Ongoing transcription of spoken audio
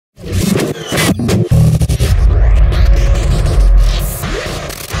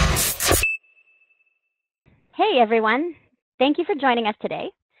Hey everyone, thank you for joining us today.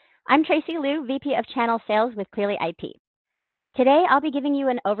 I'm Tracy Liu, VP of Channel Sales with ClearlyIP. Today I'll be giving you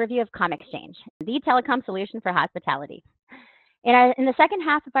an overview of ComXchange, the telecom solution for hospitality. In the second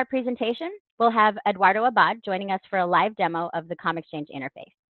half of our presentation, we'll have Eduardo Abad joining us for a live demo of the ComXchange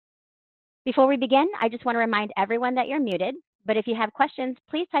interface. Before we begin, I just want to remind everyone that you're muted, but if you have questions,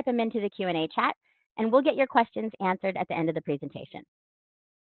 please type them into the Q&A chat, and we'll get your questions answered at the end of the presentation.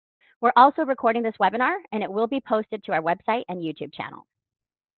 We're also recording this webinar, and it will be posted to our website and YouTube channel.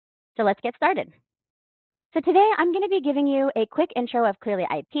 So let's get started. So today I'm going to be giving you a quick intro of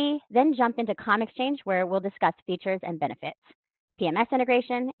ClearlyIP, then jump into ComXchange where we'll discuss features and benefits, PMS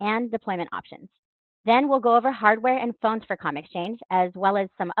integration, and deployment options. Then we'll go over hardware and phones for ComXchange, as well as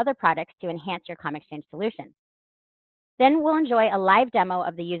some other products to enhance your ComXchange solution. Then we'll enjoy a live demo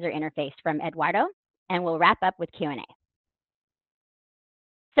of the user interface from Eduardo, and we'll wrap up with Q&A.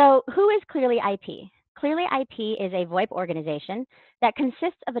 So who is ClearlyIP? ClearlyIP is a VoIP organization that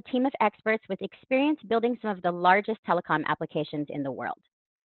consists of a team of experts with experience building some of the largest telecom applications in the world.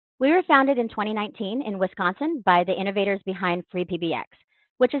 We were founded in 2019 in Wisconsin by the innovators behind FreePBX,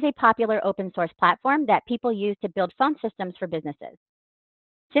 which is a popular open source platform that people use to build phone systems for businesses.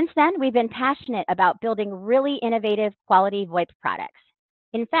 Since then, we've been passionate about building really innovative quality VoIP products.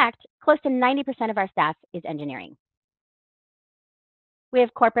 In fact, close to 90% of our staff is engineering. We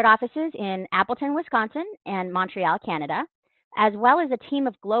have corporate offices in Appleton, Wisconsin, and Montreal, Canada, as well as a team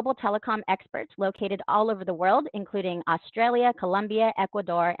of global telecom experts located all over the world, including Australia, Colombia,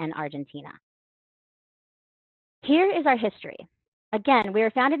 Ecuador, and Argentina. Here is our history. Again, we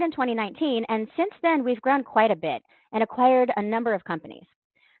were founded in 2019, and since then, we've grown quite a bit and acquired a number of companies.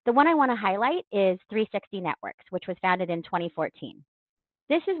 The one I want to highlight is 360 Networks, which was founded in 2014.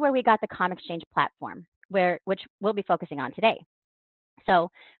 This is where we got the ComXchange platform, which we'll be focusing on today.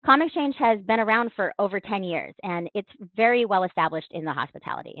 So ComXchange has been around for over 10 years, and it's very well established in the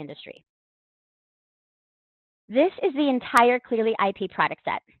hospitality industry. This is the entire ClearlyIP product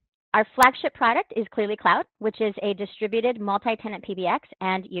set. Our flagship product is Clearly Cloud, which is a distributed multi-tenant PBX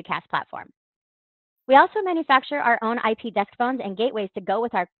and UCaaS platform. We also manufacture our own IP desk phones and gateways to go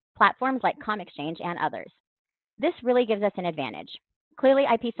with our platforms like ComXchange and others. This really gives us an advantage.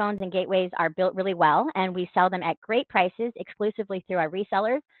 ClearlyIP phones and gateways are built really well, and we sell them at great prices exclusively through our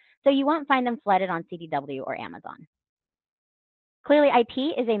resellers, so you won't find them flooded on CDW or Amazon.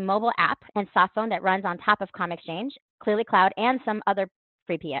 ClearlyIP is a mobile app and soft phone that runs on top of ComXchange, Clearly Cloud, and some other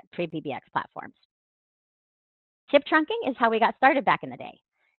FreePBX platforms. SIP trunking is how we got started back in the day.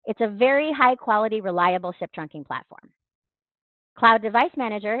 It's a very high-quality, reliable SIP trunking platform. Cloud Device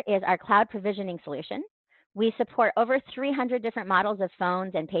Manager is our cloud provisioning solution. We support over 300 different models of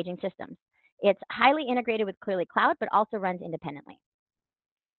phones and paging systems. It's highly integrated with Clearly Cloud, but also runs independently.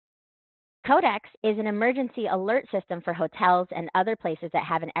 Codex is an emergency alert system for hotels and other places that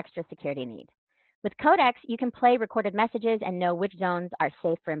have an extra security need. With Codex, you can play recorded messages and know which zones are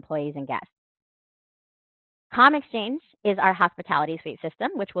safe for employees and guests. ComXchange is our hospitality suite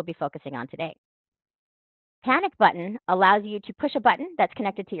system, which we'll be focusing on today. Panic button allows you to push a button that's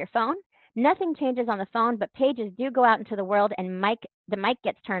connected to your phone. Nothing changes on the phone, but pages do go out into the world, and the mic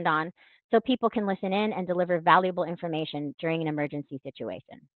gets turned on so people can listen in and deliver valuable information during an emergency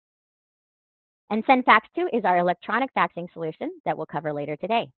situation. And SendFax2 is our electronic faxing solution that we'll cover later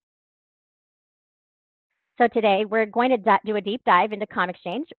today. So today, we're going to do a deep dive into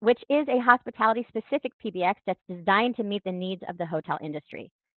ComXchange, which is a hospitality-specific PBX that's designed to meet the needs of the hotel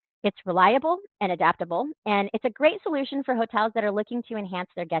industry. It's reliable and adaptable, and it's a great solution for hotels that are looking to enhance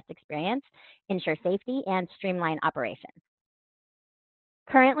their guest experience, ensure safety, and streamline operations.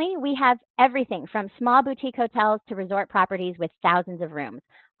 Currently, we have everything from small boutique hotels to resort properties with thousands of rooms,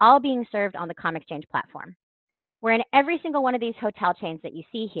 all being served on the ComXchange platform. We're in every single one of these hotel chains that you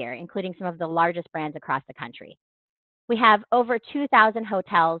see here, including some of the largest brands across the country. We have over 2,000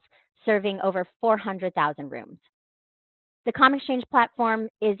 hotels serving over 400,000 rooms. The ComXchange platform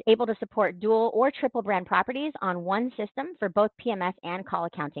is able to support dual or triple brand properties on one system for both PMS and call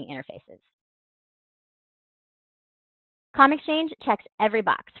accounting interfaces. ComXchange checks every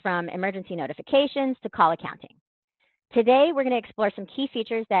box from emergency notifications to call accounting. Today, we're going to explore some key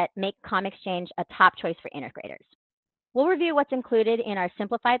features that make ComXchange a top choice for integrators. We'll review what's included in our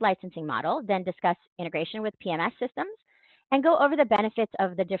simplified licensing model, then discuss integration with PMS systems, and go over the benefits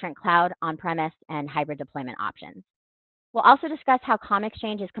of the different cloud, on-premise, and hybrid deployment options. We'll also discuss how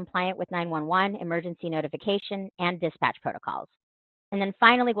ComXchange is compliant with 911, emergency notification, and dispatch protocols. And then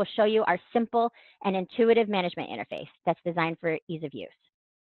finally, we'll show you our simple and intuitive management interface that's designed for ease of use.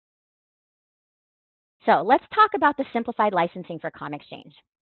 So let's talk about the simplified licensing for ComXchange.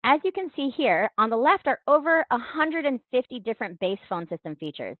 As you can see here, on the left are over 150 different base phone system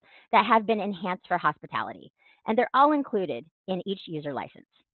features that have been enhanced for hospitality, and they're all included in each user license.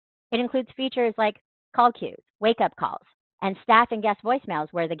 It includes features like call queues, wake-up calls, and staff and guest voicemails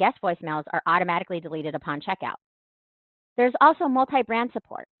where the guest voicemails are automatically deleted upon checkout. There's also multi-brand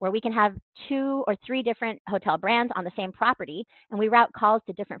support where we can have 2 or 3 different hotel brands on the same property, and we route calls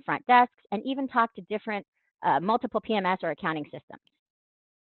to different front desks and even talk to different multiple PMS or accounting systems.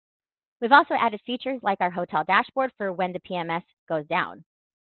 We've also added features like our hotel dashboard for when the PMS goes down.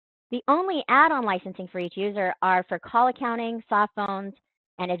 The only add-on licensing for each user are for call accounting, soft phones,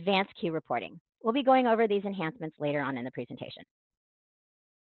 and advanced queue reporting. We'll be going over these enhancements later on in the presentation.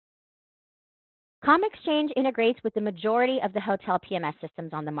 ComXchange integrates with the majority of the hotel PMS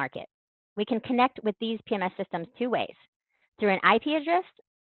systems on the market. We can connect with these PMS systems 2 ways, through an IP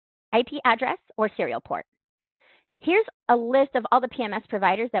address or serial port. Here's a list of all the PMS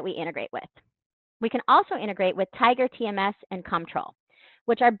providers that we integrate with. We can also integrate with Tiger TMS and Comtrol,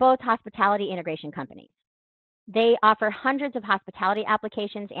 which are both hospitality integration companies. They offer hundreds of hospitality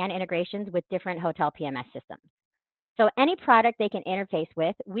applications and integrations with different hotel PMS systems. So any product they can interface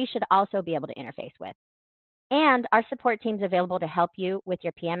with, we should also be able to interface with. And our support team's available to help you with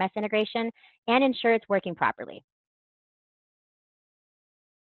your PMS integration and ensure it's working properly.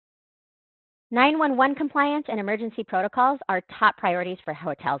 911 compliance and emergency protocols are top priorities for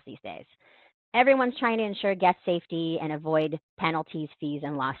hotels these days. Everyone's trying to ensure guest safety and avoid penalties, fees,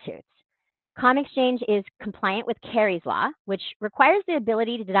 and lawsuits. ComXchange is compliant with Carey's Law, which requires the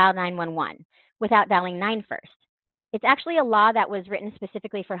ability to dial 911 without dialing 9 first. It's actually a law that was written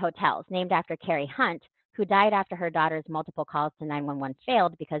specifically for hotels, named after Carey Hunt, who died after her daughter's multiple calls to 911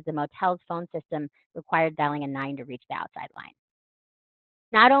 failed because the motel's phone system required dialing a 9 to reach the outside line.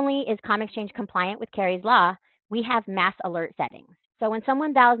 Not only is ComXchange compliant with Carey's Law, we have mass alert settings. So when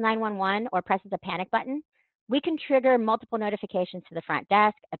someone dials 911 or presses a panic button, we can trigger multiple notifications to the front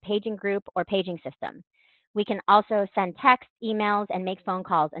desk, a paging group, or paging system. We can also send texts, emails, and make phone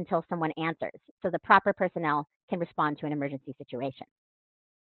calls until someone answers, so the proper personnel can respond to an emergency situation.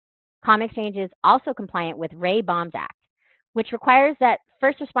 ComXchange is also compliant with Ray-Bombs Act, which requires that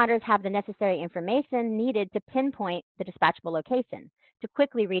first responders have the necessary information needed to pinpoint the dispatchable location to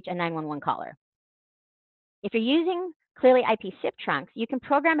quickly reach a 911 caller. If you're using ClearlyIP SIP trunks, you can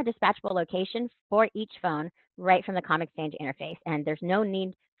program a dispatchable location for each phone right from the ComXchange interface, and there's no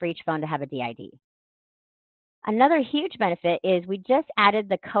need for each phone to have a DID. Another huge benefit is we just added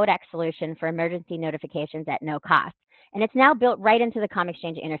the Codex solution for emergency notifications at no cost, and it's now built right into the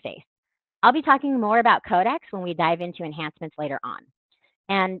ComXchange interface. I'll be talking more about Codex when we dive into enhancements later on.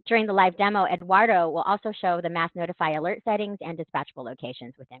 And during the live demo, Eduardo will also show the mass notify alert settings and dispatchable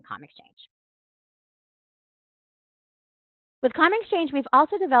locations within ComXchange. With ComXchange, we've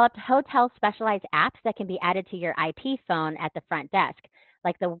also developed hotel specialized apps that can be added to your IP phone at the front desk,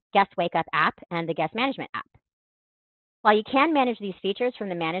 like the Guest Wake Up app and the Guest Management app. While you can manage these features from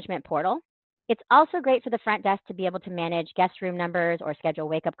the management portal, it's also great for the front desk to be able to manage guest room numbers or schedule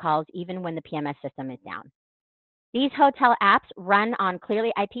wake-up calls even when the PMS system is down. These hotel apps run on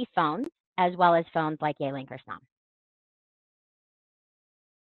ClearlyIP phones as well as phones like Yealink or Snom.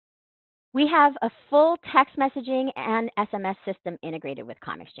 We have a full text messaging and SMS system integrated with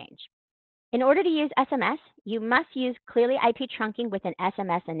ComXchange. In order to use SMS, you must use ClearlyIP trunking with an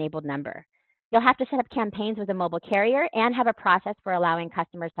SMS-enabled number. You'll have to set up campaigns with a mobile carrier and have a process for allowing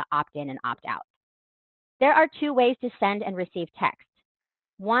customers to opt in and opt out. There are 2 ways to send and receive text.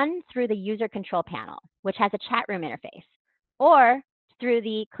 One through the user control panel, which has a chat room interface, or through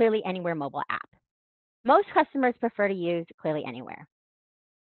the Clearly Anywhere mobile app. Most customers prefer to use Clearly Anywhere.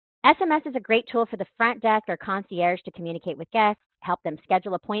 SMS is a great tool for the front desk or concierge to communicate with guests, help them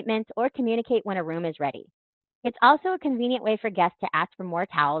schedule appointments, or communicate when a room is ready. It's also a convenient way for guests to ask for more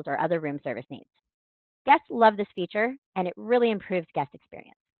towels or other room service needs. Guests love this feature, and it really improves guest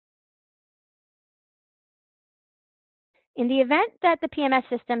experience. In the event that the PMS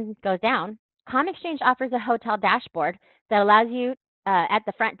system goes down, ComXchange offers a hotel dashboard that allows you at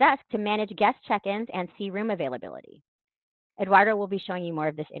the front desk to manage guest check-ins and see room availability. Eduardo will be showing you more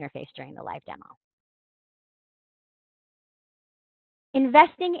of this interface during the live demo.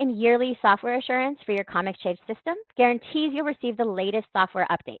 Investing in yearly software assurance for your ComXchange system guarantees you'll receive the latest software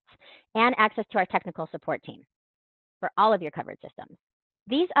updates and access to our technical support team for all of your covered systems.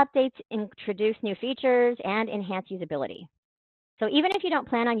 These updates introduce new features and enhance usability. So even if you don't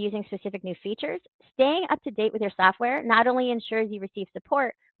plan on using specific new features, staying up to date with your software not only ensures you receive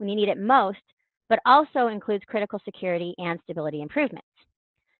support when you need it most, but also includes critical security and stability improvements.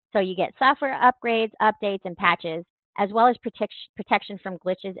 So you get software upgrades, updates, and patches as well as protection from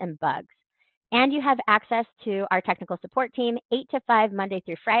glitches and bugs. And you have access to our technical support team 8 to 5 Monday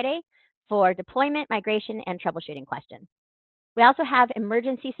through Friday for deployment, migration, and troubleshooting questions. We also have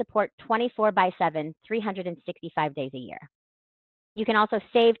emergency support 24/7, 365 days a year. You can also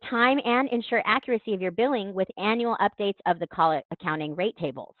save time and ensure accuracy of your billing with annual updates of the call accounting rate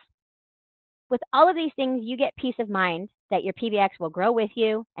tables. With all of these things, you get peace of mind that your PBX will grow with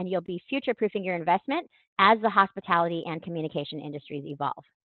you and you'll be future proofing your investment as the hospitality and communication industries evolve.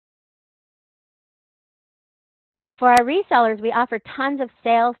 For our resellers, we offer tons of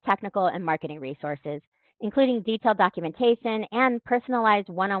sales, technical, and marketing resources, including detailed documentation and personalized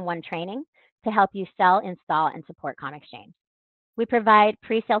one-on-one training to help you sell, install, and support ComXchange. We provide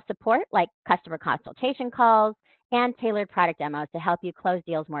pre-sale support like customer consultation calls and tailored product demos to help you close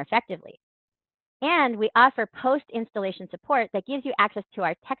deals more effectively. And we offer post-installation support that gives you access to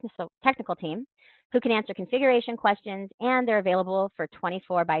our technical team who can answer configuration questions, and they're available for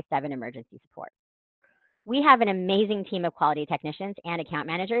 24/7 emergency support. We have an amazing team of quality technicians and account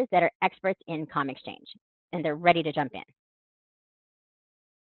managers that are experts in ComXchange, and they're ready to jump in.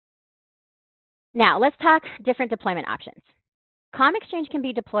 Now, let's talk different deployment options. ComXchange can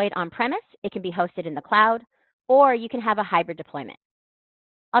be deployed on-premise, it can be hosted in the cloud, or you can have a hybrid deployment.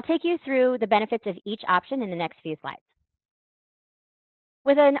 I'll take you through the benefits of each option in the next few slides.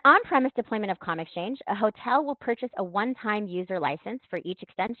 With an on-premise deployment of ComXchange, a hotel will purchase a one-time user license for each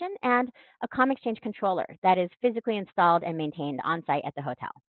extension and a ComXchange controller that is physically installed and maintained on-site at the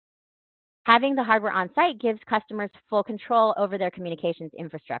hotel. Having the hardware on-site gives customers full control over their communications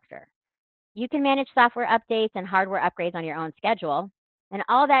infrastructure. You can manage software updates and hardware upgrades on your own schedule, and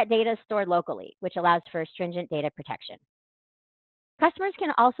all that data is stored locally, which allows for stringent data protection. Customers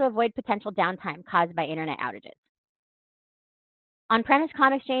can also avoid potential downtime caused by internet outages. On-premise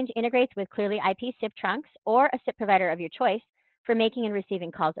ComXchange integrates with ClearlyIP SIP trunks or a SIP provider of your choice for making and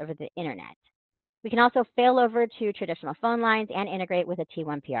receiving calls over the internet. We can also fail over to traditional phone lines and integrate with a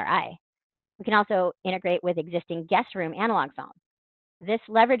T1 PRI. We can also integrate with existing guest room analog phones. This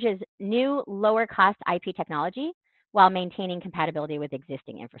leverages new, lower-cost IP technology while maintaining compatibility with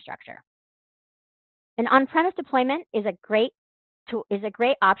existing infrastructure. An on-premise deployment is a great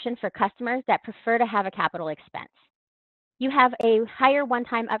option for customers that prefer to have a capital expense. You have a higher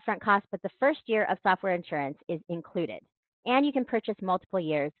one-time upfront cost, but the first year of software insurance is included, and you can purchase multiple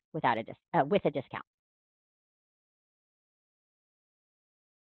years with a discount.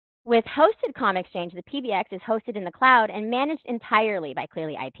 With hosted ComXchange, the PBX is hosted in the cloud and managed entirely by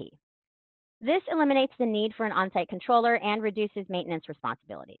ClearlyIP. This eliminates the need for an on-site controller and reduces maintenance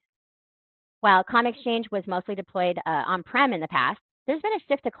responsibilities. While ComXchange was mostly deployed on-prem in the past, there's been a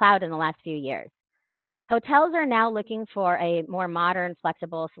shift to cloud in the last few years. Hotels are now looking for a more modern,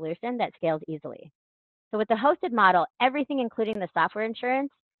 flexible solution that scales easily. So with the hosted model, everything including the software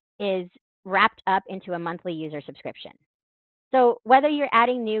insurance is wrapped up into a monthly user subscription. So whether you're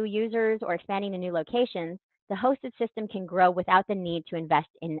adding new users or expanding to new locations, the hosted system can grow without the need to invest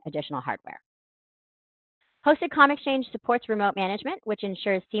in additional hardware. Hosted ComXchange supports remote management, which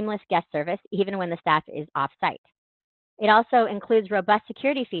ensures seamless guest service even when the staff is off-site. It also includes robust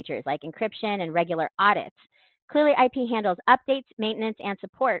security features like encryption and regular audits. ClearlyIP handles updates, maintenance, and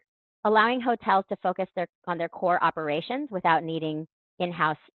support, allowing hotels to focus on their core operations without needing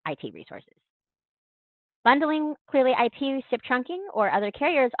in-house IT resources. Bundling ClearlyIP SIP trunking or other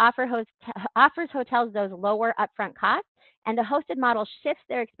carriers offers hotels those lower upfront costs, and the hosted model shifts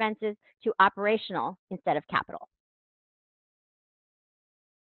their expenses to operational instead of capital.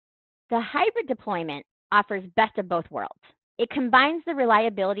 The hybrid deployment offers best of both worlds. It combines the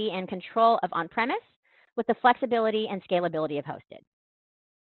reliability and control of on-premise with the flexibility and scalability of hosted.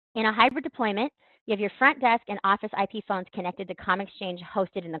 In a hybrid deployment, you have your front desk and office IP phones connected to ComXchange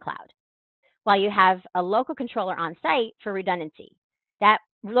hosted in the cloud, while you have a local controller on site for redundancy. That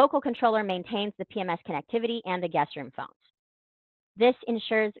local controller maintains the PMS connectivity and the guest room phones. This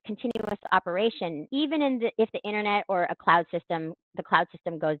ensures continuous operation even if the internet or the cloud system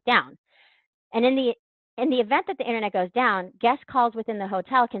goes down. And in the event that the internet goes down, guest calls within the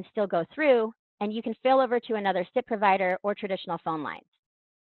hotel can still go through, and you can fail over to another SIP provider or traditional phone lines.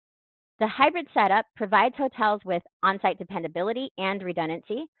 The hybrid setup provides hotels with on-site dependability and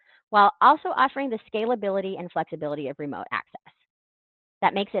redundancy, while also offering the scalability and flexibility of remote access.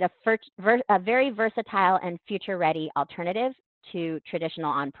 That makes it a very versatile and future-ready alternative to traditional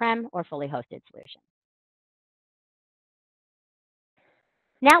on-prem or fully hosted solutions.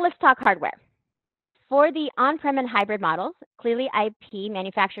 Now let's talk hardware. For the on-prem and hybrid models, ClearlyIP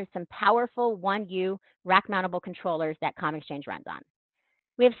manufactures some powerful 1U rack-mountable controllers that ComXchange runs on.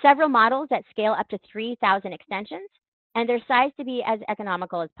 We have several models that scale up to 3,000 extensions, and they're sized to be as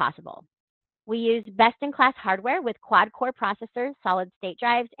economical as possible. We use best-in-class hardware with quad-core processors, solid-state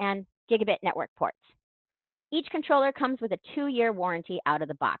drives, and gigabit network ports. Each controller comes with a 2-year warranty out of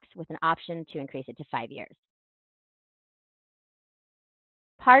the box with an option to increase it to 5 years.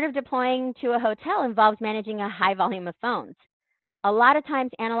 Part of deploying to a hotel involves managing a high volume of phones. A lot of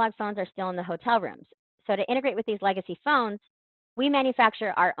times, analog phones are still in the hotel rooms. So to integrate with these legacy phones, we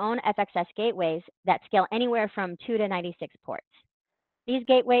manufacture our own FXS gateways that scale anywhere from 2 to 96 ports. These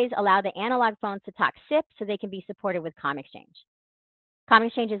gateways allow the analog phones to talk SIP so they can be supported with ComXchange.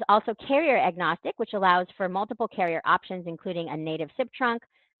 ComXchange is also carrier agnostic, which allows for multiple carrier options, including a native SIP trunk,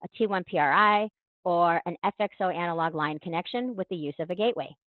 a T1 PRI, or an FXO analog line connection with the use of a gateway.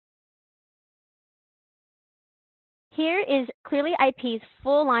 Here is ClearlyIP's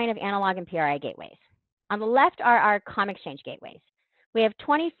full line of analog and PRI gateways. On the left are our ComXchange gateways. We have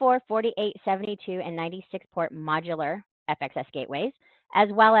 24, 48, 72, and 96 port modular FXS gateways, as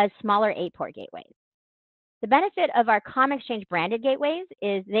well as smaller 8-port gateways. The benefit of our ComXchange branded gateways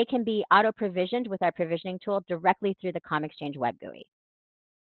is they can be auto-provisioned with our provisioning tool directly through the ComXchange web GUI.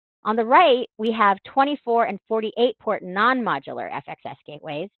 On the right, we have 24 and 48 port non-modular FXS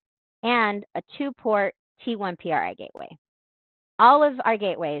gateways and a 2-port T1 PRI gateway. All of our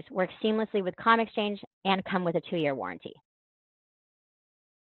gateways work seamlessly with ComXchange and come with a 2-year warranty.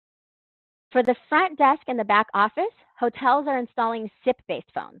 For the front desk and the back office, hotels are installing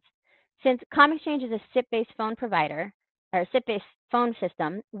SIP-based phones. Since ComXchange is a SIP-based phone provider, or SIP-based phone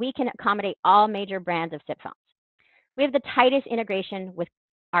system, we can accommodate all major brands of SIP phones. We have the tightest integration with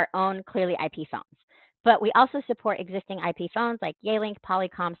our own ClearlyIP phones, but we also support existing IP phones like Yealink,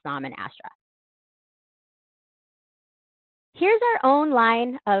 Polycom, Snom, and Astra. Here's our own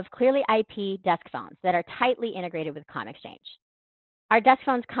line of ClearlyIP desk phones that are tightly integrated with ComXchange. Our desk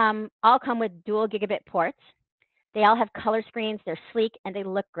phones all come with dual gigabit ports. They all have color screens, they're sleek, and they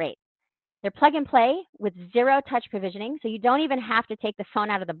look great. They're plug and play with zero touch provisioning, so you don't even have to take the phone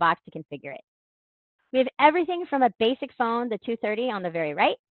out of the box to configure it. We have everything from a basic phone, the 230 on the very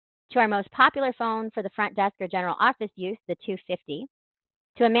right, to our most popular phone for the front desk or general office use, the 250,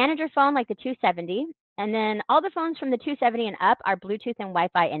 to a manager phone like the 270, and then all the phones from the 270 and up are Bluetooth and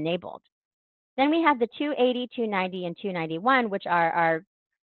Wi-Fi enabled. Then we have the 280, 290, and 291, which are our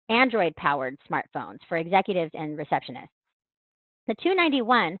Android-powered smartphones for executives and receptionists. The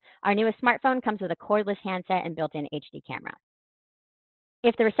 291, our newest smartphone, comes with a cordless handset and built-in HD camera.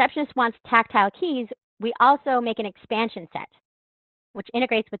 If the receptionist wants tactile keys, we also make an expansion set, which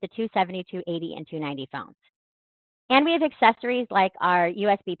integrates with the 270, 280, and 290 phones. And we have accessories like our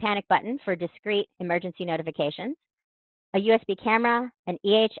USB panic button for discrete emergency notifications, a USB camera, an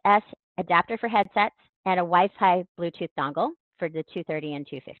EHS adapter for headsets, and a Wi-Fi Bluetooth dongle for the 230 and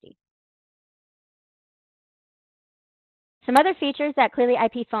 250. Some other features that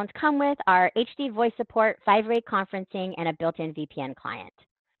ClearlyIP phones come with are HD voice support, 5-way conferencing, and a built-in VPN client.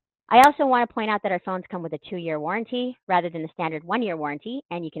 I also want to point out that our phones come with a 2-year warranty rather than the standard 1-year warranty,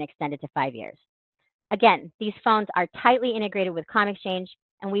 and you can extend it to 5 years. Again, these phones are tightly integrated with ComXchange,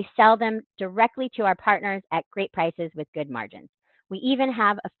 and we sell them directly to our partners at great prices with good margins. We even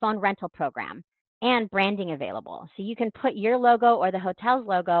have a phone rental program and branding available, so you can put your logo or the hotel's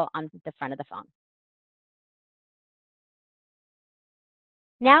logo on the front of the phone.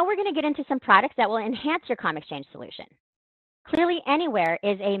 Now we're going to get into some products that will enhance your ComXchange solution. Clearly Anywhere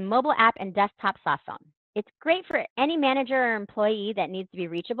is a mobile app and desktop soft phone. It's great for any manager or employee that needs to be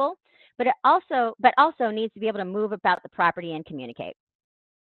reachable, but also needs to be able to move about the property and communicate.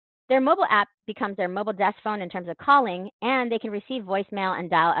 Their mobile app becomes their mobile desk phone in terms of calling, and they can receive voicemail and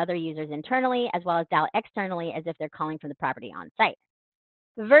dial other users internally as well as dial externally as if they're calling from the property on site.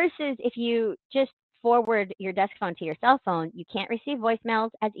 Versus if you just forward your desk phone to your cell phone, you can't receive voicemails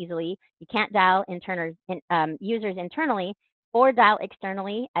as easily, you can't dial users internally or dial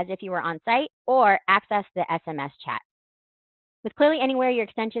externally as if you were on site or access the SMS chat. With Clearly Anywhere, your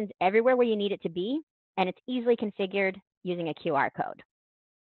extension's everywhere where you need it to be, and it's easily configured using a QR code.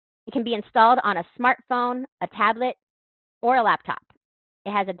 It can be installed on a smartphone, a tablet, or a laptop.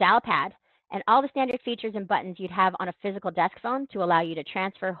 It has a dial pad and all the standard features and buttons you'd have on a physical desk phone to allow you to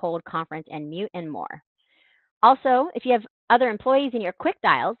transfer, hold, conference, and mute, and more. Also, if you have other employees in your quick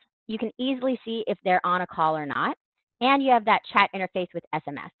dials, you can easily see if they're on a call or not, and you have that chat interface with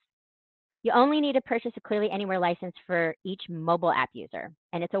SMS. You only need to purchase a Clearly Anywhere license for each mobile app user,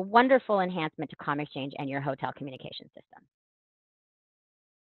 and it's a wonderful enhancement to ComXchange and your hotel communication system.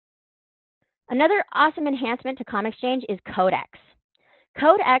 Another awesome enhancement to ComXchange is CodeX.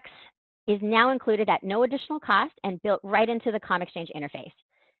 CodeX is now included at no additional cost and built right into the ComXchange interface.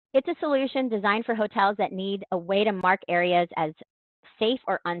 It's a solution designed for hotels that need a way to mark areas as safe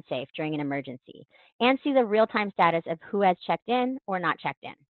or unsafe during an emergency and see the real-time status of who has checked in or not checked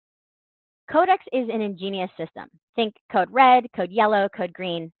in. Codex is an ingenious system. Think code red, code yellow, code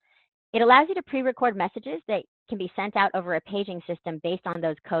green. It allows you to pre-record messages that can be sent out over a paging system based on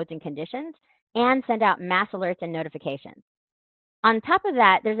those codes and conditions and send out mass alerts and notifications. On top of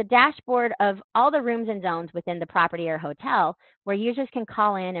that, there's a dashboard of all the rooms and zones within the property or hotel where users can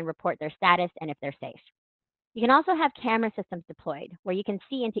call in and report their status and if they're safe. You can also have camera systems deployed where you can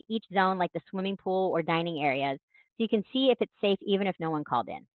see into each zone like the swimming pool or dining areas so you can see if it's safe even if no one called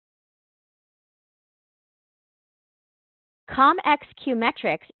in.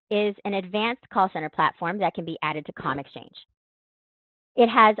 ComXchange is an advanced call center platform that can be added to ComXchange. It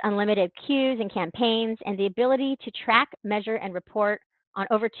has unlimited queues and campaigns and the ability to track, measure, and report on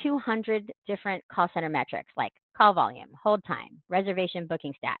over 200 different call center metrics like call volume, hold time, reservation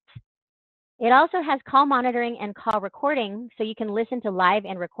booking stats. It also has call monitoring and call recording so you can listen to live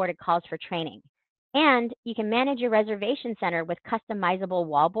and recorded calls for training. And you can manage your reservation center with customizable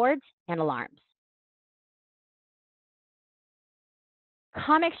wall boards and alarms.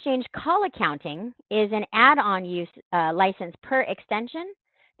 ComXchange Call Accounting is an add-on use license per extension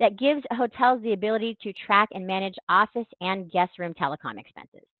that gives hotels the ability to track and manage office and guest room telecom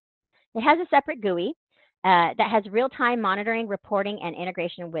expenses. It has a separate GUI that has real-time monitoring, reporting, and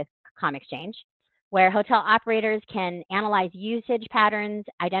integration with ComXchange, where hotel operators can analyze usage patterns,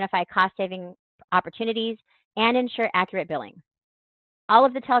 identify cost-saving opportunities, and ensure accurate billing. All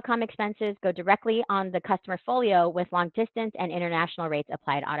of the telecom expenses go directly on the customer folio with long distance and international rates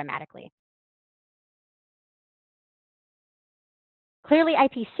applied automatically.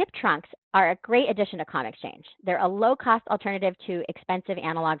 ClearlyIP SIP trunks are a great addition to ComXchange. They're a low-cost alternative to expensive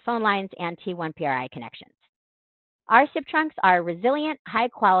analog phone lines and T1 PRI connections. Our SIP trunks are resilient, high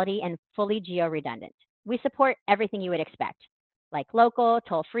quality, and fully geo-redundant. We support everything you would expect, like local,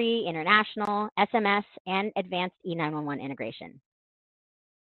 toll-free, international, SMS, and advanced E911 integration.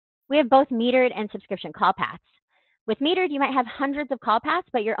 We have both metered and subscription call paths. With metered, you might have hundreds of call paths,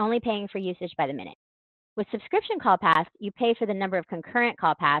 but you're only paying for usage by the minute. With subscription call paths, you pay for the number of concurrent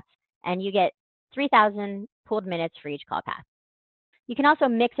call paths, and you get 3,000 pooled minutes for each call path. You can also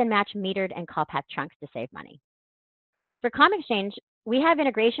mix and match metered and call path trunks to save money. For ComXchange, we have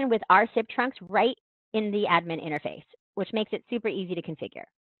integration with our SIP trunks right in the admin interface, which makes it super easy to configure.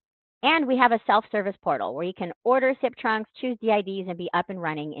 And we have a self-service portal where you can order SIP trunks, choose the IDs, and be up and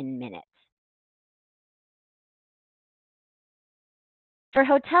running in minutes. For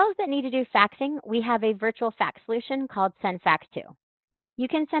hotels that need to do faxing, we have a virtual fax solution called SendFax2. You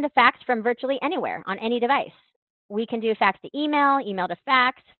can send a fax from virtually anywhere on any device. We can do fax to email, email to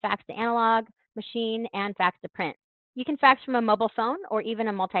fax to analog, machine, and fax to print. You can fax from a mobile phone or even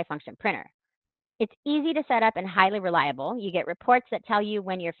a multifunction printer. It's easy to set up and highly reliable. You get reports that tell you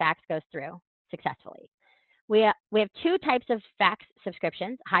when your fax goes through successfully. We have two types of fax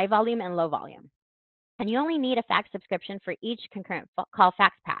subscriptions, high volume and low volume. And you only need a fax subscription for each concurrent call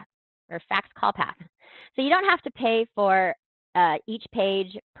fax path or fax call path. So you don't have to pay for each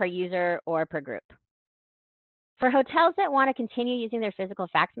page per user or per group. For hotels that want to continue using their physical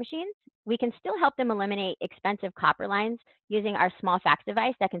fax machines, we can still help them eliminate expensive copper lines using our small fax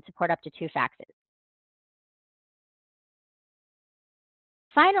device that can support up to 2 faxes.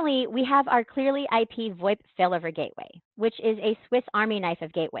 Finally, we have our ClearlyIP VoIP failover gateway, which is a Swiss Army knife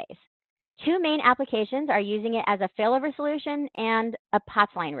of gateways. 2 main applications are using it as a failover solution and a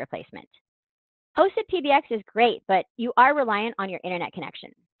POTS line replacement. Hosted PBX is great, but you are reliant on your internet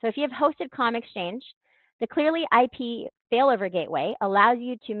connection. So if you have hosted ComXchange, the ClearlyIP failover gateway allows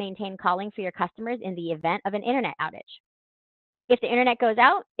you to maintain calling for your customers in the event of an internet outage. If the internet goes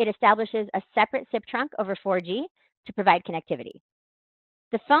out, it establishes a separate SIP trunk over 4G to provide connectivity.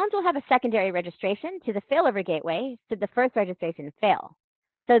 The phones will have a secondary registration to the failover gateway should the first registration fail.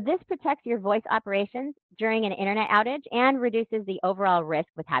 So this protects your voice operations during an internet outage and reduces the overall risk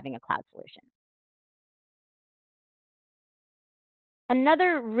with having a cloud solution.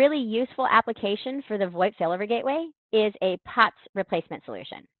 Another really useful application for the VoIP failover gateway is a POTS replacement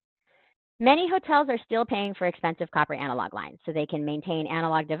solution. Many hotels are still paying for expensive copper analog lines so they can maintain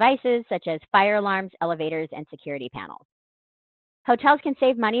analog devices such as fire alarms, elevators, and security panels. Hotels can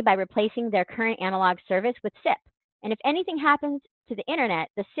save money by replacing their current analog service with SIP. And if anything happens to the internet,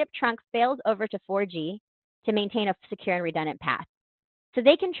 the SIP trunk fails over to 4G to maintain a secure and redundant path. So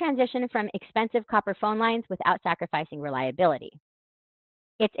they can transition from expensive copper phone lines without sacrificing reliability.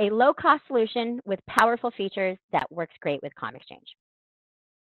 It's a low-cost solution with powerful features that works great with ComXchange.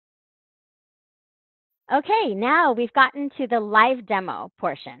 Okay, now we've gotten to the live demo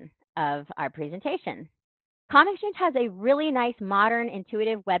portion of our presentation. ComXchange has a really nice, modern,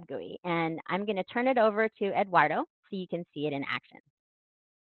 intuitive web GUI, and I'm going to turn it over to Eduardo so you can see it in action.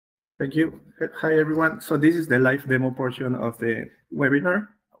 Thank you. Hi, everyone. So this is the live demo portion of the webinar.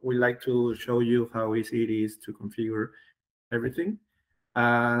 We like to show you how easy it is to configure everything.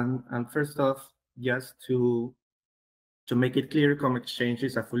 And first off, just to make it clear, ComXchange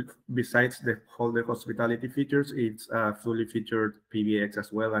is a full, besides all the hospitality features, it's a fully featured PBX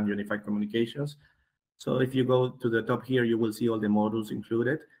as well and unified communications. So if you go to the top here, you will see all the modules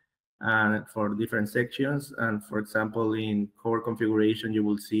included and for different sections. And for example, in core configuration, you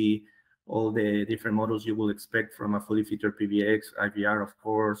will see all the different models you will expect from a fully featured PBX, IVR, of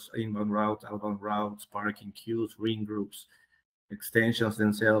course, inbound routes, outbound routes, parking queues, ring groups, extensions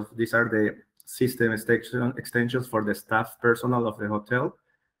themselves. These are the system extensions for the staff personnel of the hotel,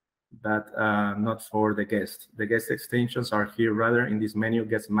 but not for the guests. The guest extensions are here rather in this menu,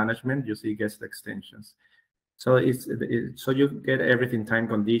 guest management, you see guest extensions. So so you get everything, time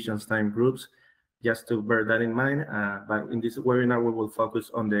conditions, time groups, just to bear that in mind. But in this webinar, we will focus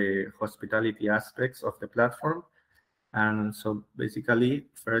on the hospitality aspects of the platform. And so basically,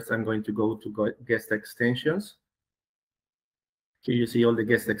 first I'm going to go to guest extensions. Here you see all the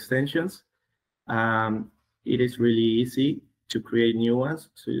guest extensions. It is really easy to create new ones.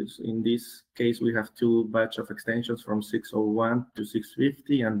 So in this case, we have two batch of extensions from 601 to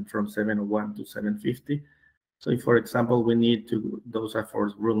 650 and from 701 to 750. So if, for example, we need to, those are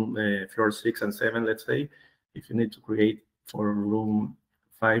for room floor 6 and 7, let's say, if you need to create for room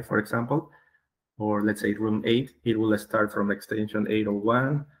 5, for example, or let's say room 8, it will start from extension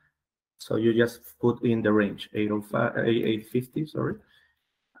 801. So you just put in the range 850, sorry.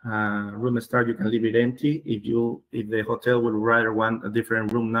 Room start, you can leave it empty. If the hotel would rather want a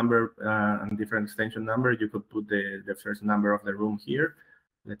different room number and different extension number, you could put the first number of the room here.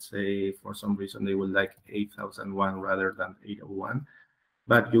 Let's say for some reason they would like 8001 rather than 801,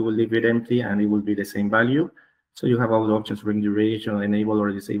 but you will leave it empty and it will be the same value. So you have all the options: ring duration, enable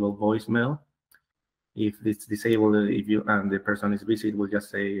or disable voicemail. If it's disabled, and the person is busy, it will just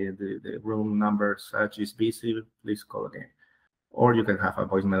say the room number such is busy, please call again. Or you can have a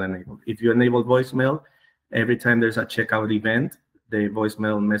voicemail enabled. If you enable voicemail, every time there's a checkout event, the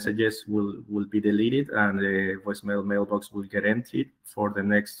voicemail messages will be deleted and the voicemail mailbox will get emptied for the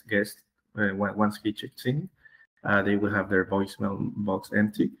next guest. Once he checks in, they will have their voicemail box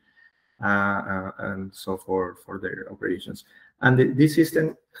empty, and so for their operations. And this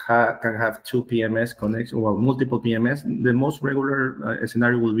system can have two PMS connections, well, multiple PMS. The most regular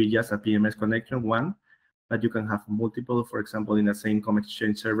scenario will be just a PMS connection, one, but you can have multiple. For example, in the same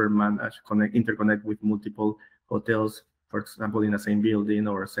ComXchange server, interconnect with multiple hotels. For example, in the same building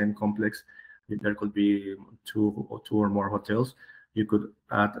or same complex, there could be two or more hotels. You could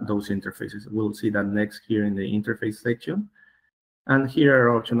add those interfaces. We'll see that next here in the interface section. And here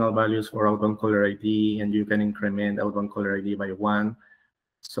are optional values for outbound caller ID, and you can increment outbound caller ID by 1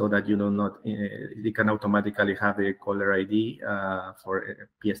 so that you you can automatically have a caller ID for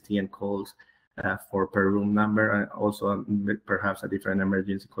PSTN calls for per room number, and also perhaps a different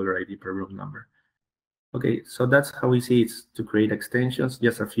emergency caller ID per room number. Okay, so that's how easy it's to create extensions,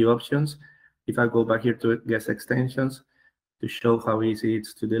 just a few options. If I go back here to guest extensions to show how easy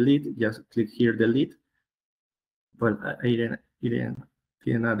it's to delete, just click here, delete. Well, I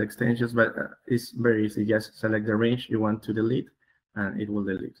didn't add extensions, but it's very easy. Just select the range you want to delete and it will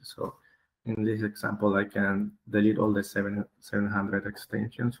delete. So in this example, I can delete all the 700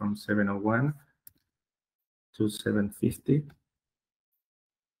 extensions from 701 to 750.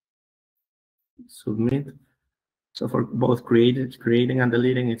 Submit. So for both creating and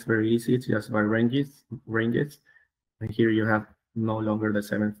deleting, it's very easy. It's just by ranges. And here you have no longer the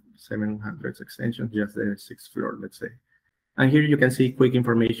 700 extensions, just the 6th floor, let's say. And here you can see quick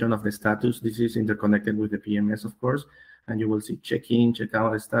information of the status. This is interconnected with the PMS, of course. And you will see check-in,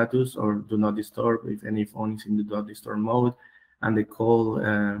 check-out status, or do not disturb if any phone is in the do not disturb mode, and the call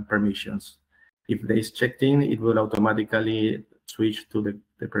permissions. If they is checked in, it will automatically switch to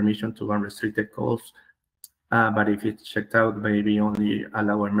the permission to unrestricted calls. But if it's checked out, maybe only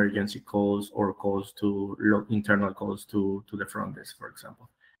allow emergency calls or calls to internal calls to the front desk, for example.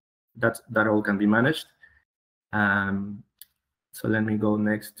 That all can be managed. So let me go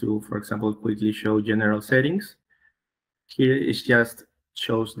next to, for example, quickly show general settings. Here it just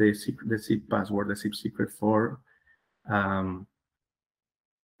shows the zip password, the zip secret for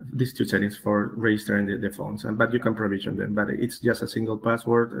these two settings for registering the phones, but you can provision them. But it's just a single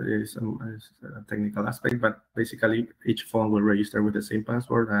password. It's a technical aspect, but basically each phone will register with the same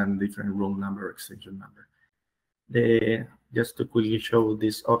password and different room number, extension number. Just to quickly show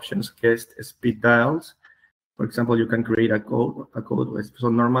these options, guest speed dials. For example, you can create a code. So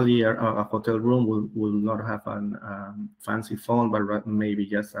normally a hotel room will not have a fancy phone, but maybe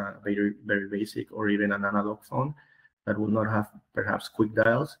just a very, very basic or even an analog phone that will not have perhaps quick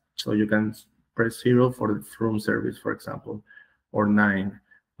dials. So you can press 0 for the room service, for example, or 9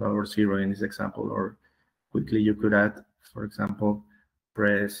 or 0 in this example, or quickly you could add, for example,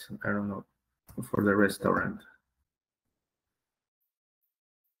 press, I don't know, for the restaurant,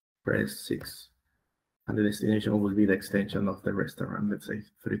 press 6. And the destination will be the extension of the restaurant, let's say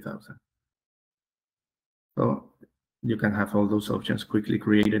 3000. So you can have all those options quickly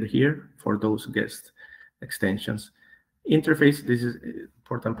created here for those guest extensions. Interface, this is an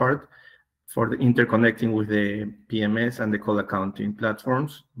important part for the interconnecting with the PMS and the call accounting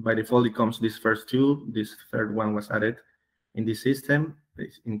platforms. By default, it comes these first two. This third one was added in the system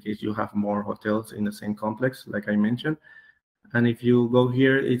in case you have more hotels in the same complex, like I mentioned. And if you go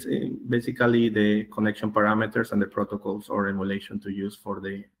here, it's basically the connection parameters and the protocols or emulation to use for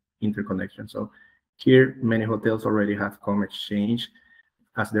the interconnection. So here, many hotels already have ComXchange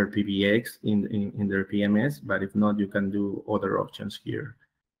as their PBX in their PMS, but if not, you can do other options here.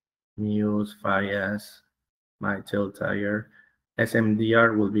 News, FIAS, MyTel Tire.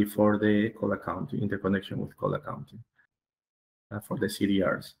 SMDR will be for the call accounting, interconnection with call accounting, for the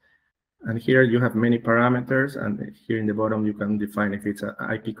CDRs. And here you have many parameters, and here in the bottom you can define if it's an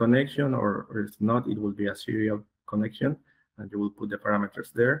IP connection or if not, it will be a serial connection, and you will put the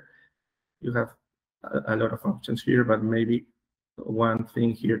parameters there. You have a lot of options here, but maybe one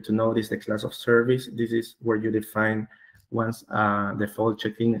thing here to note is the class of service. This is where you define once default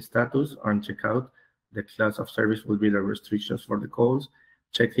check-in status on checkout. The class of service will be the restrictions for the calls.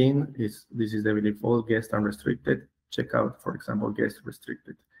 Check-in this is the default guest unrestricted. Checkout, for example, guest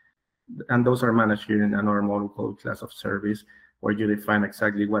restricted. And those are managed here in a normal called class of service, where you define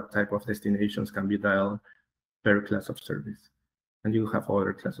exactly what type of destinations can be dialed per class of service. And you have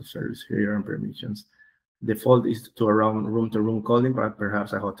other class of service here and permissions. Default is to around room-to-room calling, but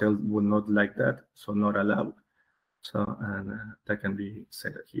perhaps a hotel would not like that, so not allowed. So and that can be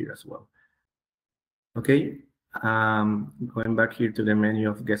set here as well. Okay, going back here to the menu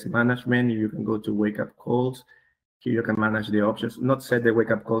of guest management, you can go to wake up calls. Here you can manage the options, not set the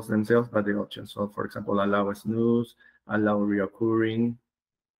wake-up calls themselves, but the options. So for example, allow a snooze, allow reoccurring.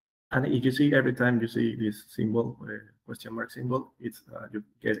 And if you see every time you see this symbol, question mark symbol, it's you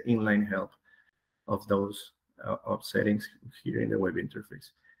get inline help of those of settings here in the web interface.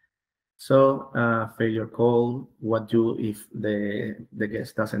 So failure call, what do if the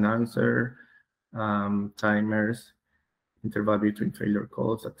guest doesn't answer, timers, interval between failure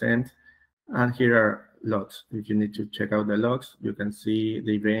calls, attend. And here are logs. If you need to check out the logs, you can see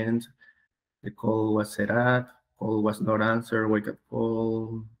the event, the call was set up, call was not answered, wake up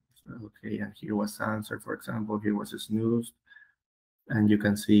call. Okay, and here was answered, for example, here was a snooze. And you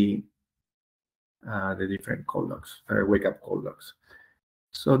can see the different call logs, wake up call logs.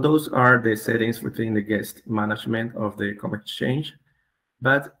 So those are the settings within the guest management of the ComXchange.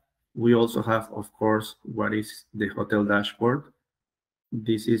 But we also have, of course, what is the hotel dashboard.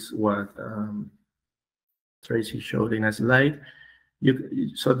 This is what Tracy showed in a slide.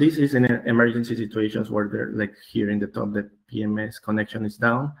 So this is in emergency situations where they're like here in the top, the PMS connection is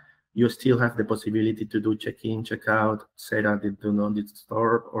down. You still have the possibility to do check-in, check-out, set up the do not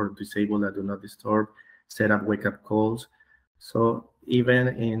disturb or disable the do not disturb, set up wake-up calls. So even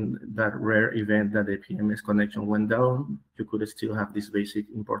in that rare event that the PMS connection went down, you could still have this basic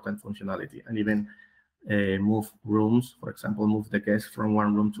important functionality and even move rooms, for example, move the guest from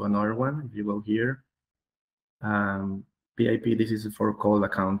one room to another one. If you go here, VIP, this is for call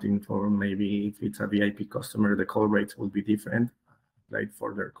accounting. For maybe if it's a VIP customer, the call rates will be different, like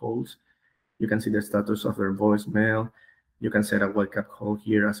for their calls. You can see the status of their voicemail. You can set a wake-up call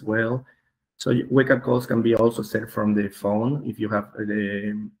here as well. So wake-up calls can be also set from the phone. If you have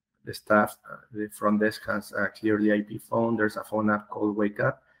the staff, the front desk has a ClearlyIP phone. There's a phone app called Wake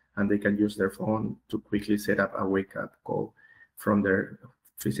Up, and they can use their phone to quickly set up a wake-up call from their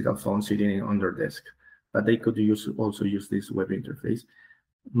physical phone sitting on their desk. But they could also use this web interface.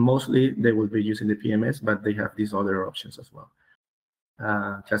 Mostly, they will be using the PMS, but they have these other options as well.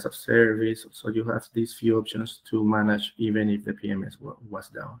 Class of service, so you have these few options to manage even if the PMS was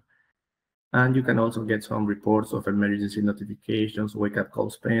down. And you can also get some reports of emergency notifications, wake-up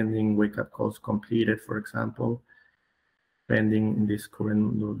calls pending, wake-up calls completed, for example. pending in this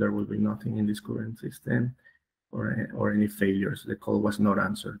current, there will be nothing in this current system or any failures. The call was not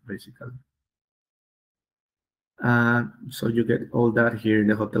answered, basically. So you get all that here in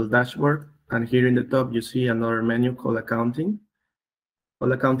the hotel dashboard. And here in the top, you see another menu called accounting.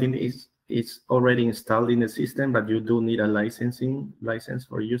 Call accounting is already installed in the system, but you do need a license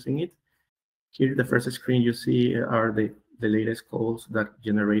for using it. Here, the first screen you see are the latest calls that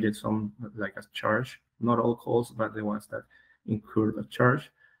generated some like a charge. Not all calls, but the ones that incurred a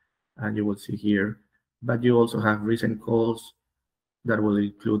charge. And you will see here. But you also have recent calls that will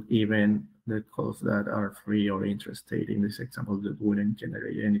include even the calls that are free or interested. In this example, that wouldn't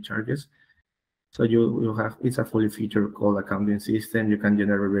generate any charges. So you have, it's a fully featured call accounting system. You can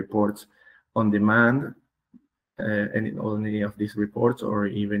generate reports on demand, any of these reports, or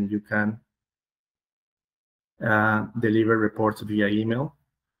even you can deliver reports via email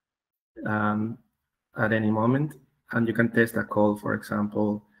at any moment. And you can test a call, for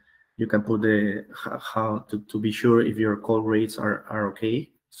example. You can put how to be sure if your call rates are okay.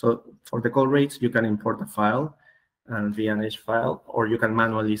 So for the call rates, you can import a file and via an H file, or you can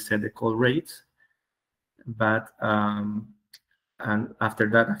manually set the call rates. But and after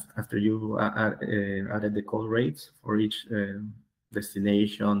that, after you added the call rates for each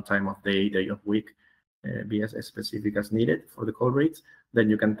destination, time of day of week, be as specific as needed for the call rates, then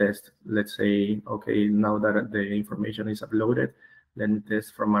you can test. Let's say, okay, now that the information is uploaded, let me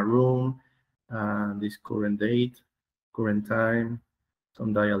test from a room, this current date, current time,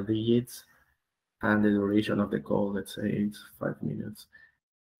 some dial digits, and the duration of the call. Let's say it's 5 minutes.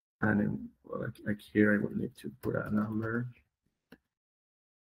 And then, well, like here, I will need to put a number.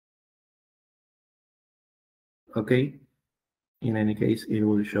 Okay. In any case, it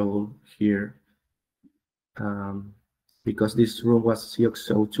will show here. Because this room was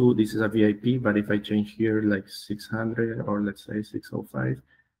CXO2, this is a VIP, but if I change here like 600 or let's say 605,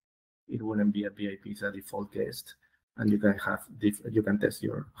 it wouldn't be a VIP, it's a default guest. And you can have you can test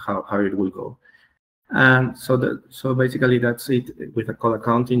your how it will go. And so basically that's it with a call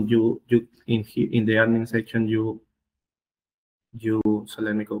accounting. You in the admin section so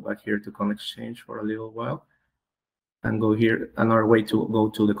let me go back here to ComXchange for a little while and go here. Another way to go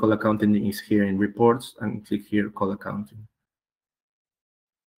to the call accounting is here in reports and click here call accounting.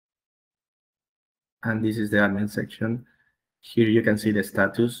 And this is the admin section. Here you can see the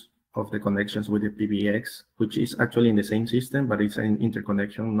status of the connections with the PBX, which is actually in the same system, but it's an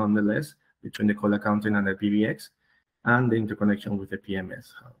interconnection nonetheless between the call accounting and the PBX, and the interconnection with the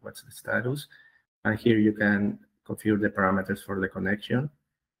PMS. What's the status? And here you can configure the parameters for the connection.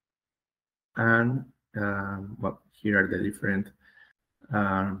 And well, here are the different.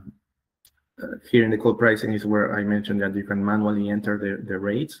 Here in the call pricing is where I mentioned that you can manually enter the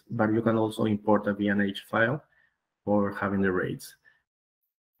rates, but you can also import a VNH file for having the rates.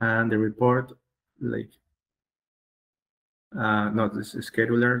 And the report, like, not this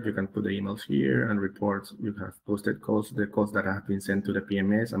scheduler, you can put the emails here and reports. You have posted calls, the calls that have been sent to the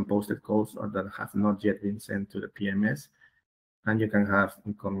PMS, and posted calls that have not yet been sent to the PMS. And you can have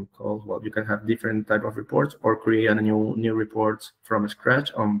incoming calls. Well, you can have different type of reports or create a new reports from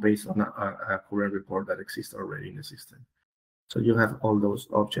scratch based on a current report that exists already in the system. So you have all those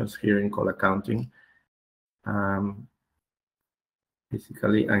options here in call accounting.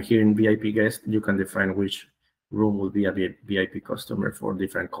 Basically, and here in VIP guest, you can define which room will be a VIP customer for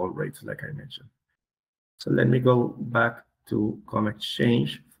different call rates, like I mentioned. So let me go back to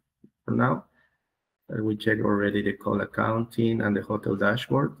ComXchange for now. We checked already the call accounting and the hotel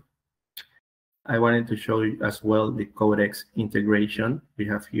dashboard. I wanted to show you as well the Codex integration. We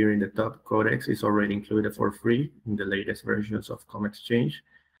have here in the top, Codex is already included for free in the latest versions of ComXchange.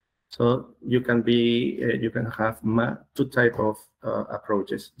 So you can have two type of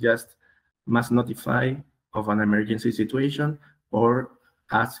approaches: just mass notify of an emergency situation, or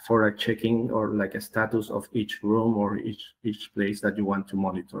ask for a checking or like a status of each room or each place that you want to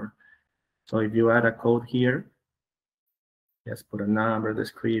monitor. So if you add a code here, just put a number,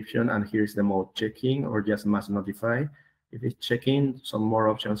 description, and here's the mode: checking or just mass notify. If it's checking, some more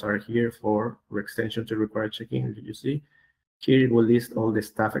options are here for extension to require checking. You see, here it will list all the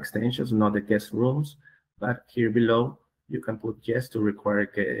staff extensions, not the guest rooms, but here below you can put yes to require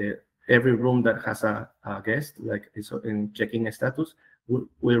every room that has a guest, like in checking status,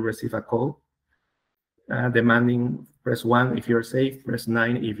 will receive a call demanding press 1 if you're safe, press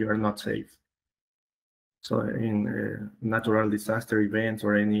 9 if you are not safe. So in natural disaster events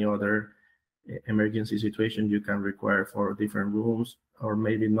or any other emergency situation, you can require for different rooms, or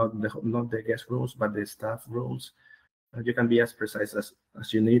maybe not the guest rooms, but the staff rooms, You can be as precise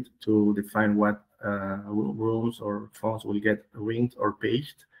as you need to define what rooms or phones will get ringed or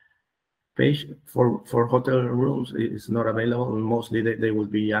paged. Page for hotel rooms is not available. Mostly they will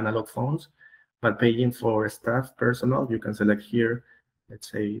be analog phones, but paging for staff personnel, you can select here. Let's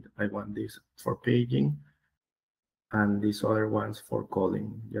say I want this for paging, and these other ones for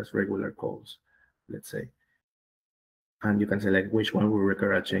calling, just regular calls, let's say. And you can select which one will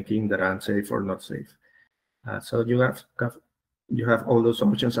require a checking that are safe or not safe. So you have all those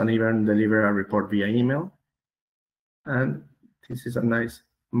options and even deliver a report via email. And this is a nice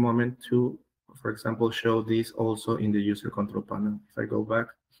moment to, for example, show this also in the user control panel. If I go back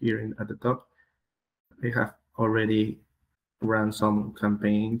here at the top, I have already run some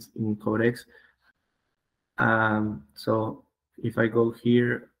campaigns in Codex. So if I go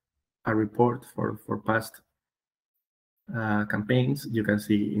here, a report for past campaigns, you can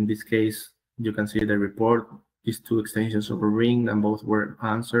see in this case, you can see the report, these two extensions of a ring, and both were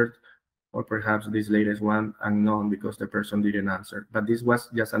answered, or perhaps this latest one unknown because the person didn't answer. But this was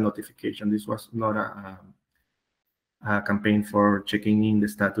just a notification. This was not a campaign for checking in the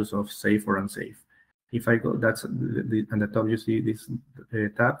status of safe or unsafe. If I go, that's on the top, you see this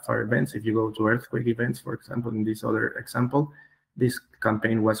tab for events. If you go to earthquake events, for example, in this other example, this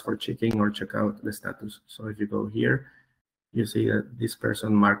campaign was for checking or check out the status. So if you go here, you see that this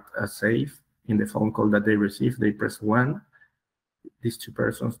person marked as safe in the phone call that they received. They press 1. These two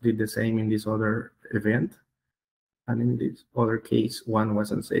persons did the same in this other event. And in this other case, one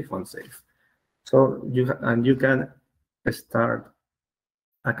was unsafe, one safe. So you can start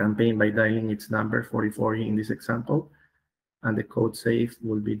a campaign by dialing its number 4040 in this example. And the code safe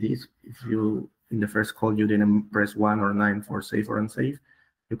will be this. If you, in the first call, you didn't press 1 or 9 for safe or unsafe,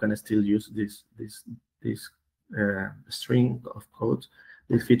 you can still use this string of code,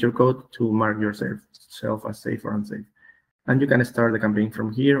 this feature code, to mark yourself as safe or unsafe. And you can start the campaign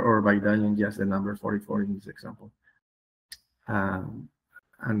from here or by dialing just the number 44 in this example. And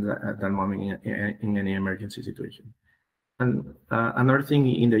at that moment in any emergency situation. And another thing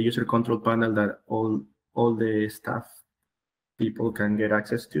in the user control panel that all the staff people can get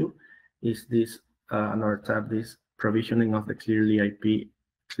access to is this another tab, this provisioning of the ClearlyIP,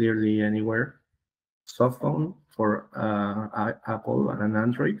 Clearly Anywhere soft phone for Apple and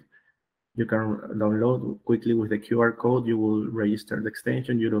Android. You can download quickly with the QR code. You will register the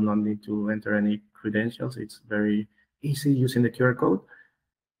extension. You do not need to enter any credentials. It's very easy using the QR code.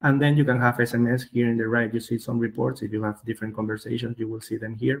 And then you can have SMS here in the right. You see some reports. If you have different conversations, you will see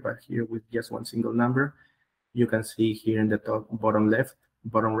them here. But here with just one single number, you can see here in the top bottom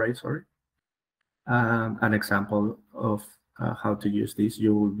right, sorry, an example of how to use this.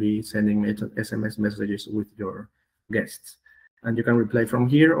 You will be sending SMS messages with your guests. And you can reply from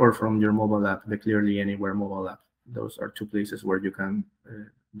here or from your mobile app, the Clearly Anywhere mobile app. Those are two places where you can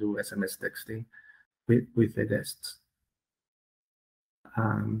do SMS texting with the guests.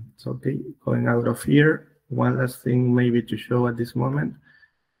 So okay, going out of here, one last thing maybe to show at this moment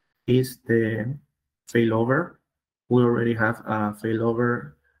is the failover. We already have a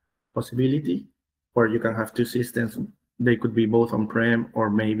failover possibility where you can have two systems. They could be both on-prem or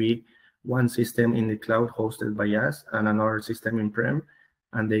maybe one system in the cloud hosted by us and another system in-prem,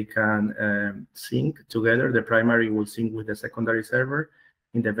 and they can sync together. The primary will sync with the secondary server.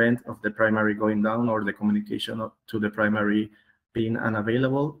 In the event of the primary going down or the communication to the primary being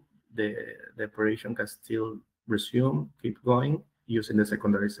unavailable, the operation can still resume, keep going using the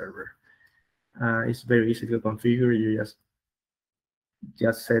secondary server. It's very easy to configure. You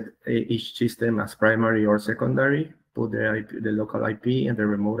just set each system as primary or secondary, put the local IP and the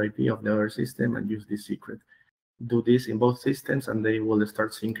remote IP of the other system, and use this secret. Do this in both systems, and they will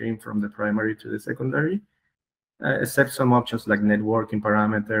start syncing from the primary to the secondary, except some options like networking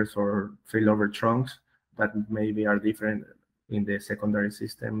parameters or failover trunks that maybe are different in the secondary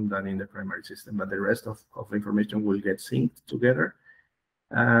system than in the primary system. But the rest of the information will get synced together,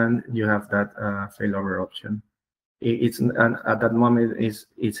 and you have that failover option. At that moment,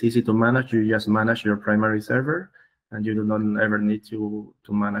 it's easy to manage. You just manage your primary server, and you do not ever need to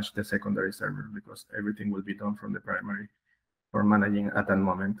manage the secondary server because everything will be done from the primary for managing at that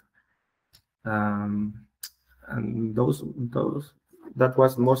moment. And that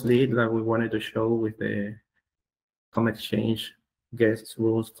was mostly it that we wanted to show with the ComXchange guests,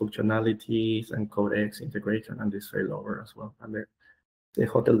 rules, functionalities, and Codex integration, and this failover as well, and the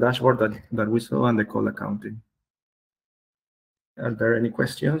hotel dashboard that we saw, and the call accounting. Are there any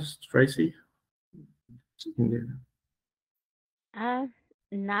questions, Tracy?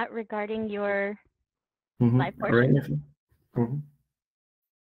 Not regarding your live portion. Mm-hmm.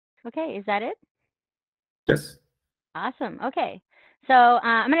 Okay, is that it? Yes. Awesome. Okay. So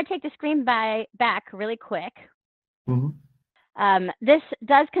I'm going to take the screen back really quick. This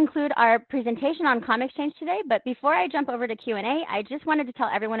does conclude our presentation on ComXchange today, but before I jump over to Q&A, I just wanted to tell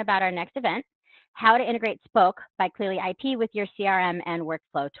everyone about our next event, How to Integrate Spoke by ClearlyIP with your CRM and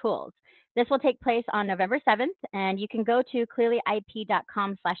workflow tools. This will take place on November 7th, and you can go to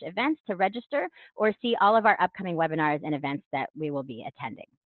clearlyip.com/events to register or see all of our upcoming webinars and events that we will be attending.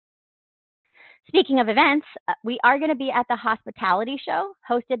 Speaking of events, we are going to be at the Hospitality Show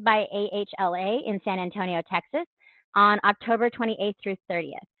hosted by AHLA in San Antonio, Texas on October 28th through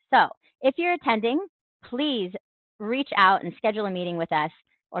 30th. So if you're attending, please reach out and schedule a meeting with us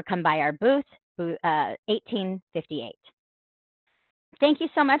or come by our booth, 1858. Thank you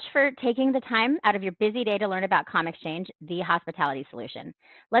so much for taking the time out of your busy day to learn about ComXchange, the hospitality solution.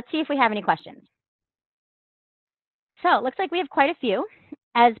 Let's see if we have any questions. So it looks like we have quite a few.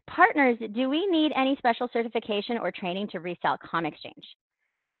 As partners, do we need any special certification or training to resell ComXchange?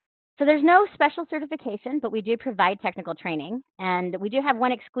 So there's no special certification, but we do provide technical training. And we do have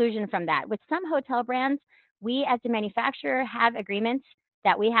one exclusion from that. With some hotel brands, we as the manufacturer have agreements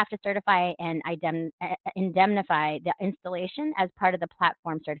that we have to certify and indemnify the installation as part of the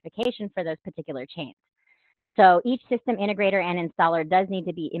platform certification for those particular chains. So each system integrator and installer does need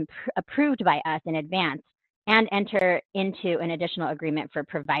to be approved by us in advance and enter into an additional agreement for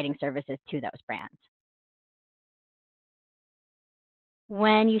providing services to those brands.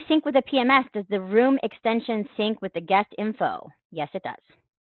 When you sync with a PMS, does the room extension sync with the guest info? Yes, it does.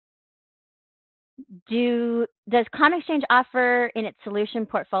 Does ComXchange offer in its solution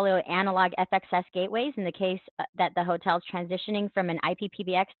portfolio analog FXS gateways in the case that the hotel's transitioning from an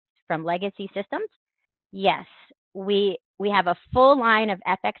IP-PBX from legacy systems? Yes, we have a full line of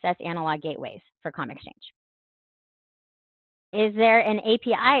FXS analog gateways for ComXchange. Is there an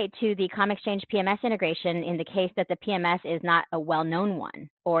API to the ComXchange PMS integration in the case that the PMS is not a well-known one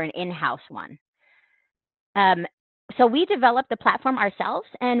or an in-house one? So we developed the platform ourselves,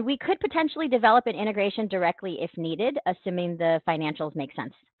 and we could potentially develop an integration directly if needed, assuming the financials make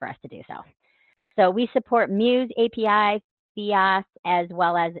sense for us to do so. So we support Muse API, FIAS, as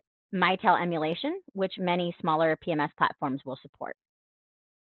well as Mitel emulation, which many smaller PMS platforms will support.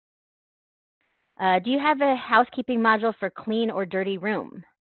 Do you have a housekeeping module for clean or dirty room?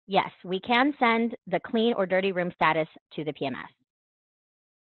 Yes, we can send the clean or dirty room status to the PMS.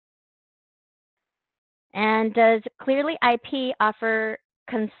 And does ClearlyIP offer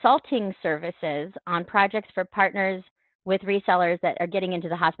consulting services on projects for partners with resellers that are getting into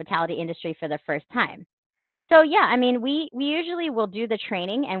the hospitality industry for the first time? So yeah, I mean, we usually will do the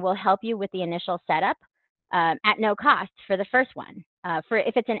training and we'll help you with the initial setup at no cost for the first one. For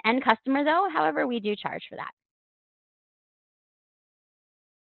if it's an end customer though, however, we do charge for that.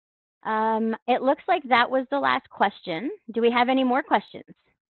 It looks like that was the last question. Do we have any more questions?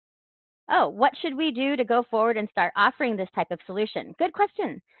 Oh, what should we do to go forward and start offering this type of solution? Good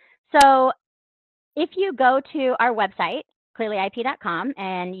question. So if you go to our website, clearlyip.com,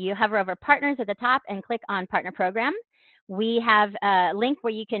 and you hover over partners at the top and click on partner program, we have a link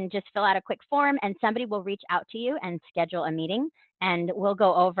where you can just fill out a quick form and somebody will reach out to you and schedule a meeting, and we'll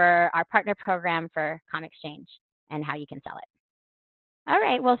go over our partner program for ComXchange and how you can sell it. All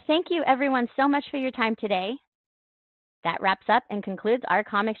right, well, thank you everyone so much for your time today. That wraps up and concludes our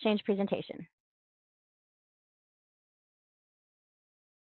ComXchange presentation.